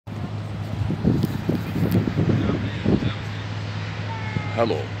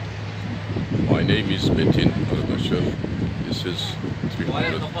Hello, my name is Metin Arıdaşır. This is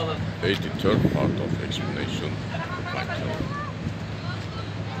 383rd part of explanation of matter.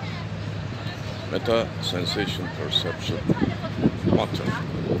 Meta sensation perception matter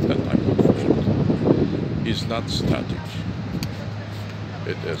that I put forward is not static.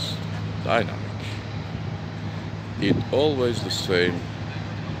 It is dynamic. It always the same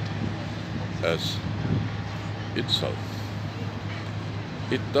as itself.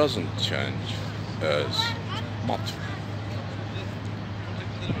 It doesn't change as matter.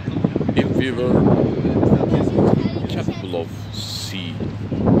 If we were capable of seeing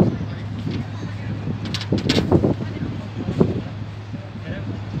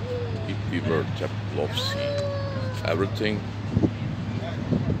everything,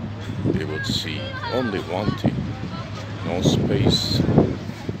 we would see only one thing: no space,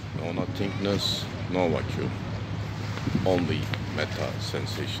 no nothingness, no vacuum. Only meta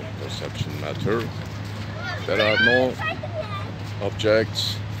sensation perception matter. There are no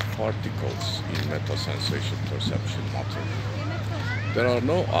objects, particles in meta sensation perception matter. There are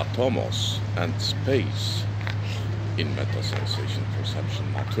no atomos and space in meta sensation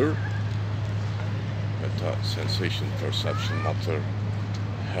perception matter. Meta sensation perception matter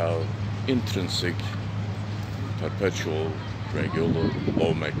have intrinsic, perpetual, regular,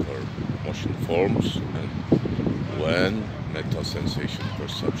 lawmaker motion forms, and when meta sensation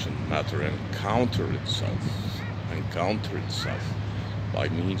perception matter encounter itself by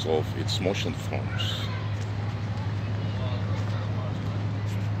means of its motion forms,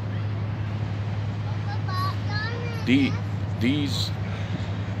 these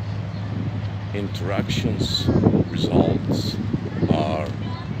interactions results are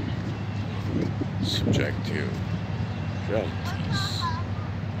subjective realities,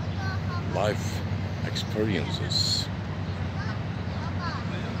 life experiences.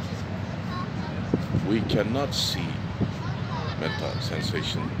 We cannot see meta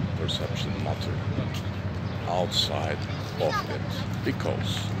sensation perception matter outside of it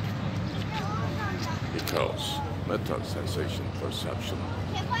because meta sensation perception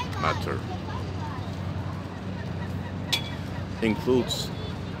matter includes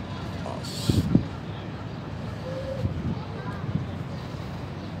us.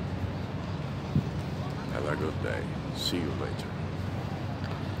 Have a good day. See you later.